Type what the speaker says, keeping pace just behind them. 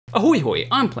Ahoy hoy,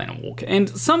 I'm Planet Walk, and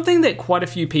something that quite a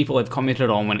few people have commented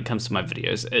on when it comes to my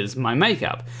videos is my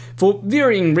makeup, for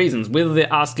varying reasons, whether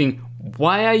they're asking,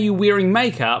 why are you wearing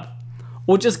makeup,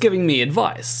 or just giving me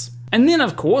advice. And then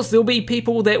of course there'll be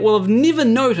people that will have never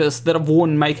noticed that I've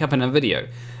worn makeup in a video,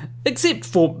 except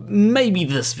for maybe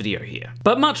this video here.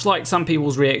 But much like some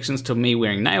people's reactions to me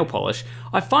wearing nail polish,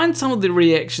 I find some of the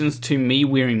reactions to me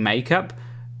wearing makeup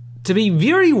to be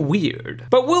very weird.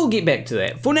 But we'll get back to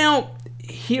that. For now,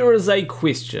 here is a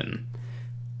question.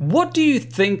 What do you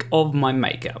think of my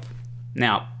makeup?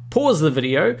 Now, pause the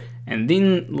video and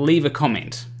then leave a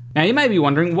comment. Now you may be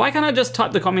wondering, why can't I just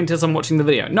type the comment as I'm watching the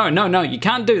video? No, you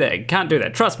can't do that, you can't do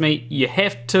that. Trust me, you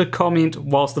have to comment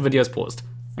whilst the video's paused,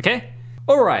 okay?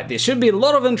 Alright, there should be a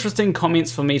lot of interesting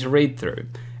comments for me to read through.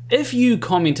 If you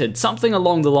commented something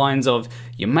along the lines of,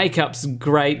 your makeup's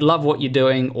great, love what you're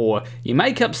doing, or your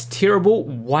makeup's terrible,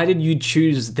 why did you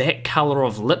choose that colour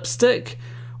of lipstick?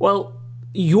 Well,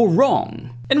 you're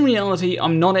wrong. In reality,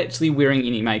 I'm not actually wearing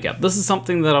any makeup. This is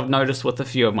something that I've noticed with a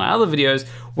few of my other videos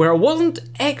where I wasn't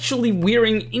actually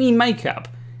wearing any makeup,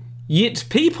 yet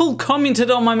people commented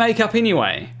on my makeup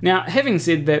anyway. Now, having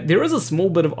said that, there is a small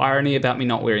bit of irony about me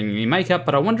not wearing any makeup,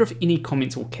 but I wonder if any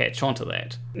comments will catch on to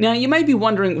that. Now, you may be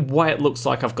wondering why it looks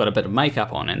like I've got a bit of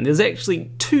makeup on, and there's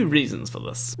actually two reasons for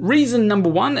this. Reason number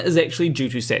one is actually due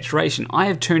to saturation. I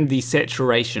have turned the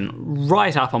saturation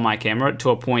right up on my camera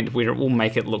to a point where it will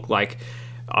make it look like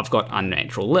I've got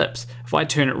unnatural lips. If I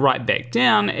turn it right back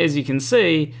down, as you can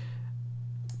see,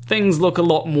 things look a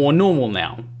lot more normal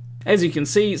now. As you can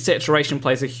see, saturation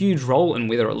plays a huge role in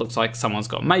whether it looks like someone's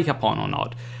got makeup on or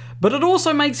not. But it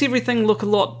also makes everything look a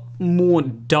lot more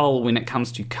dull when it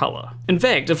comes to colour. In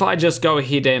fact, if I just go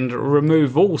ahead and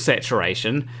remove all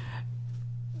saturation,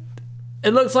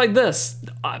 it looks like this.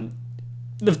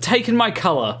 They've taken my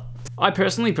colour. I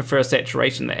personally prefer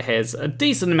saturation that has a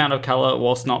decent amount of colour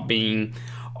whilst not being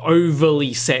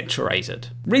overly saturated.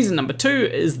 Reason number two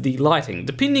is the lighting.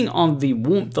 Depending on the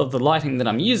warmth of the lighting that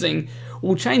I'm using,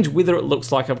 will change whether it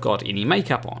looks like I've got any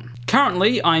makeup on.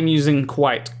 Currently, I'm using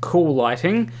quite cool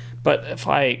lighting, but if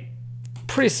I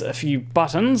press a few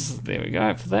buttons, there we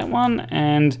go for that one,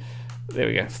 and there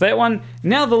we go for that one,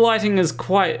 now the lighting is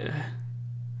quite...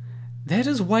 that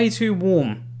is way too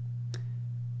warm.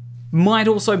 Might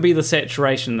also be the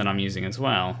saturation that I'm using as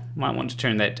well. Might want to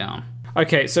turn that down.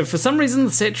 Okay, so for some reason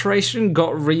the saturation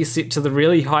got reset to the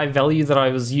really high value that I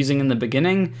was using in the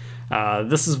beginning.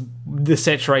 This is the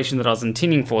saturation that I was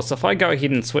intending for, so if I go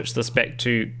ahead and switch this back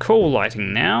to cool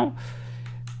lighting now,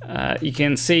 you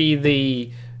can see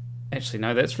the... actually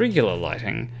no, that's regular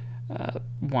lighting.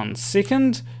 1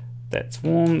 second, that's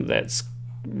warm, that's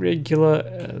regular,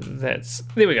 that's...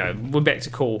 there we go, we're back to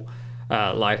cool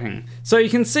lighting. So you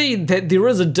can see that there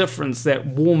is a difference that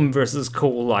warm versus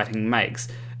cool lighting makes.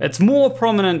 It's more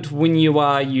prominent when you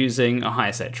are using a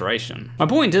high saturation. My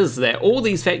point is that all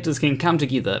these factors can come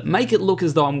together, make it look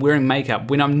as though I'm wearing makeup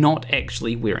when I'm not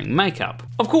actually wearing makeup.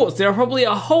 Of course, there are probably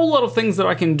a whole lot of things that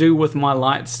I can do with my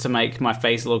lights to make my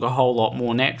face look a whole lot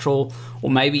more natural, or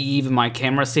maybe even my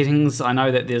camera settings. I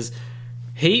know that there's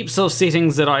heaps of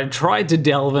settings that I tried to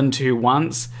delve into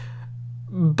once,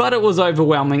 but it was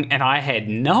overwhelming and I had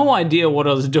no idea what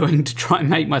I was doing to try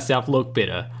and make myself look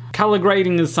better. Color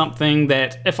grading is something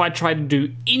that if I try to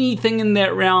do anything in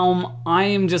that realm, I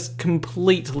am just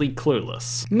completely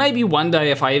clueless. Maybe one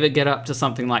day if I ever get up to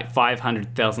something like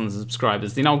 500,000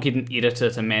 subscribers, then I'll get an editor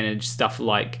to manage stuff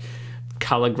like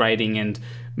color grading and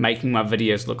making my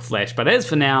videos look flash. But as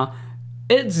for now,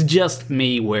 it's just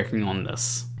me working on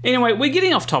this. Anyway, we're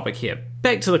getting off topic here.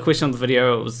 Back to the question of the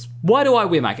video, it was, why do I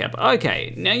wear makeup?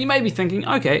 Okay, now you may be thinking,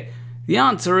 okay, the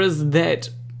answer is that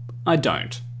I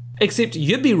don't. Except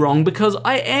you'd be wrong because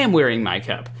I am wearing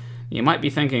makeup. You might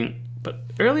be thinking, but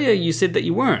earlier you said that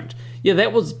you weren't. Yeah,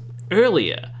 that was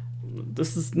earlier.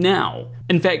 This is now.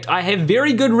 In fact, I have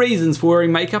very good reasons for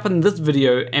wearing makeup in this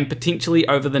video and potentially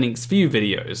over the next few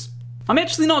videos. I'm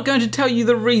actually not going to tell you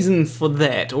the reason for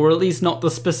that, or at least not the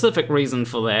specific reason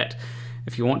for that.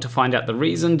 If you want to find out the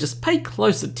reason, just pay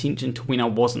close attention to when I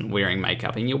wasn't wearing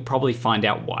makeup and you'll probably find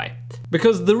out why.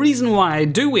 Because the reason why I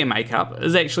do wear makeup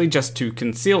is actually just to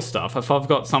conceal stuff. If I've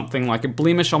got something like a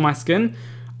blemish on my skin,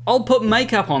 I'll put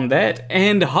makeup on that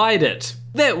and hide it.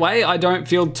 That way I don't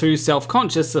feel too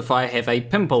self-conscious if I have a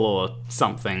pimple or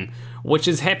something, which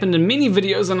has happened in many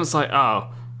videos and it's like,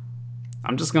 oh,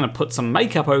 I'm just gonna put some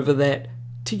makeup over that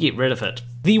to get rid of it.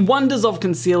 The wonders of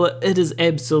concealer, it is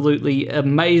absolutely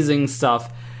amazing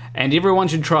stuff and everyone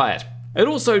should try it. It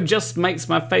also just makes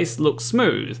my face look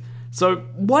smooth. So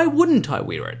why wouldn't I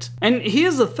wear it? And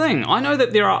here's the thing, I know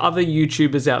that there are other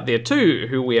YouTubers out there too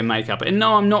who wear makeup, and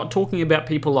no, I'm not talking about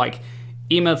people like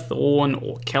Emma Thorne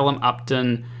or Callum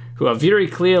Upton who are very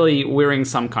clearly wearing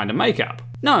some kind of makeup.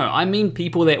 No, I mean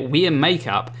people that wear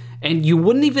makeup and you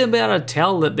wouldn't even be able to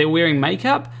tell that they're wearing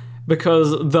makeup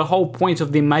because the whole point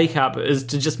of their makeup is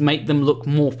to just make them look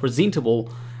more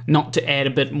presentable, not to add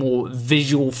a bit more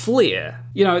visual flair.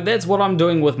 You know, that's what I'm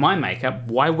doing with my makeup.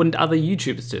 Why wouldn't other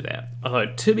YouTubers do that?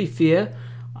 Although, to be fair,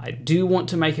 I do want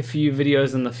to make a few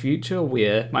videos in the future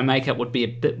where my makeup would be a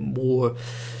bit more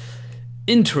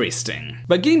interesting.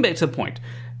 But getting back to the point,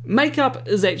 makeup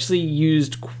is actually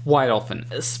used quite often,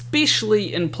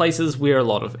 especially in places where a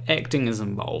lot of acting is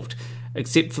involved,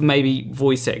 except for maybe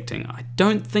voice acting. I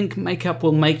don't think makeup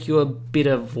will make you a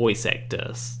better voice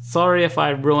actor. Sorry if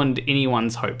I ruined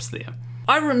anyone's hopes there.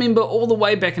 I remember all the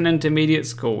way back in intermediate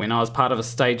school when I was part of a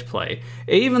stage play,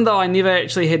 even though I never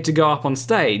actually had to go up on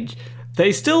stage,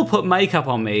 they still put makeup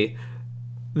on me.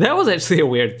 That was actually a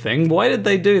weird thing. Why did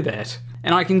they do that?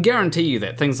 And I can guarantee you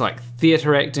that things like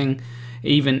theatre acting,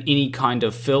 even any kind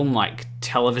of film like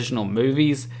television or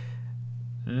movies,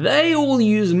 they all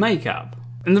use makeup.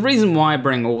 And the reason why I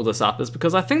bring all this up is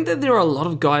because I think that there are a lot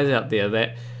of guys out there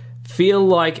that feel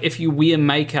like if you wear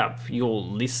makeup, you're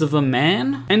less of a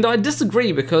man. And I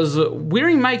disagree, because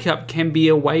wearing makeup can be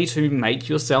a way to make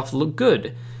yourself look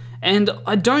good. And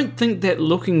I don't think that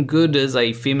looking good is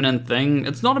a feminine thing.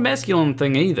 It's not a masculine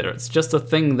thing either. It's just a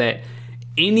thing that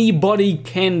anybody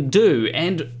can do,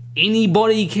 and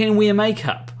anybody can wear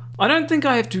makeup. I don't think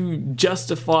I have to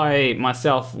justify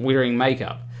myself wearing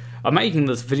makeup. I'm making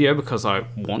this video because I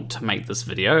want to make this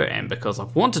video, and because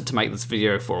I've wanted to make this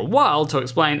video for a while to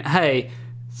explain, hey,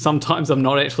 sometimes I'm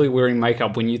not actually wearing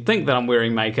makeup when you think that I'm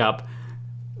wearing makeup,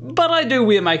 but I do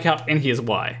wear makeup, and here's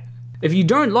why. If you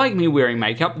don't like me wearing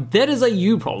makeup, that is a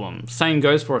you problem. Same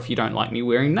goes for if you don't like me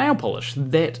wearing nail polish.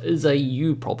 That is a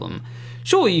you problem.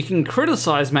 Sure, you can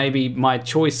criticize maybe my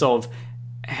choice of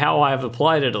how I've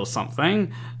applied it or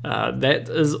something. That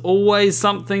is always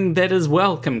something that is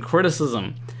welcome,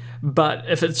 criticism. But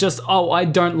if it's just, oh, I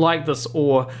don't like this,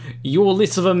 or you're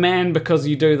less of a man because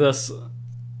you do this,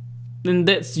 then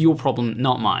that's your problem,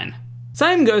 not mine.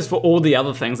 Same goes for all the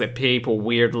other things that people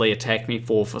weirdly attack me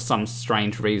for some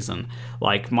strange reason,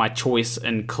 like my choice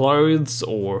in clothes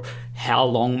or how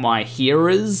long my hair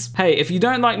is. Hey, if you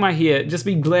don't like my hair, just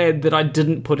be glad that I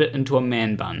didn't put it into a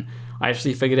man bun. I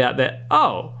actually figured out that,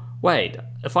 oh, wait,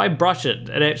 if I brush it,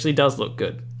 it actually does look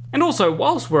good. And also,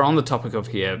 whilst we're on the topic of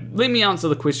hair, let me answer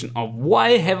the question of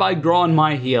why have I grown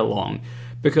my hair long?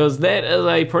 Because that is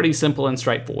a pretty simple and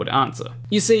straightforward answer.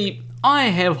 You see, I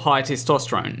have high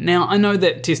testosterone. Now, I know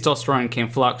that testosterone can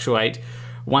fluctuate.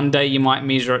 One day you might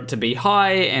measure it to be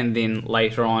high, and then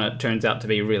later on it turns out to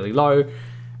be really low.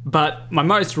 But my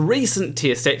most recent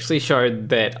test actually showed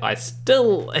that I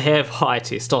still have high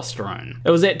testosterone. It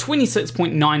was at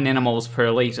 26.9 nanomoles per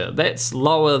litre. That's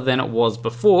lower than it was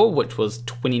before, which was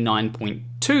 29.2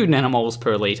 nanomoles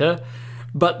per litre,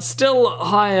 but still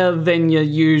higher than your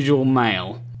usual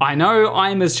male. I know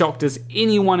I'm as shocked as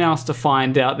anyone else to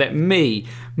find out that me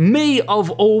of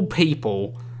all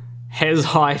people, has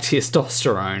high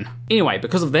testosterone. Anyway,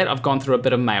 because of that, I've gone through a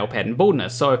bit of male pattern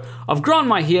baldness, so I've grown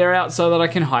my hair out so that I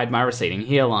can hide my receding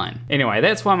hairline. Anyway,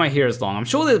 that's why my hair is long. I'm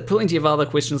sure there's plenty of other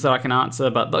questions that I can answer,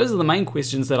 but those are the main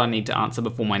questions that I need to answer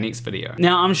before my next video.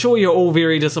 Now, I'm sure you're all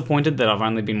very disappointed that I've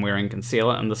only been wearing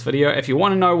concealer in this video. If you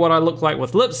want to know what I look like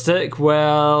with lipstick,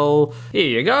 well, here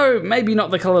you go. Maybe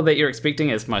not the color that you're expecting,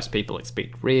 as most people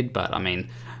expect red, but I mean,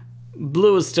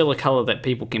 blue is still a color that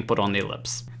people can put on their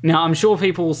lips. Now, I'm sure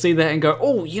people will see that and go,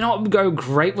 oh, you know what would go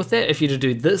great with that if you to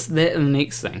do this, that, and the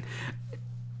next thing.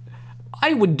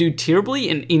 I would do terribly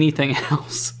in anything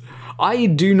else. I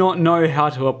do not know how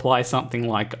to apply something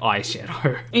like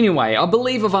eyeshadow. Anyway, I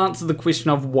believe I've answered the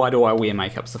question of why do I wear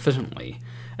makeup sufficiently.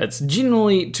 It's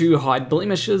generally to hide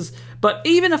blemishes, but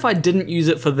even if I didn't use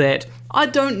it for that, I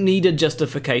don't need a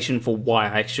justification for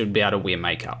why I should be able to wear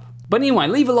makeup. But anyway,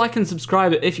 leave a like and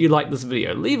subscribe if you like this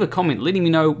video. Leave a comment letting me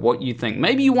know what you think.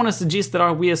 Maybe you want to suggest that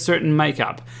I wear certain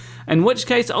makeup, in which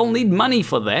case I'll need money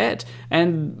for that,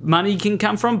 and money can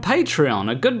come from Patreon,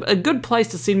 a good place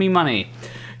to send me money.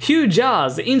 Hugh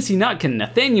Jarsz, M.C.Nutkin,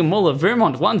 Nathaniel Muller,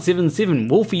 Vermont177,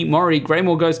 Wolfie, Morrie,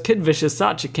 Graymore Ghost, KidVicious,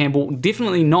 Sacha Campbell,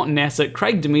 Definitely Not NASA,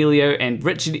 Craig D'Amelio, and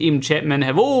Richard M Chapman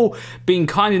have all been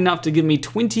kind enough to give me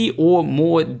 $20 or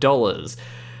more.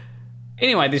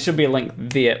 Anyway, there should be a link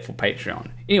there for Patreon.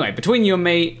 Anyway, between you and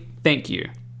me, thank you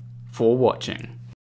for watching.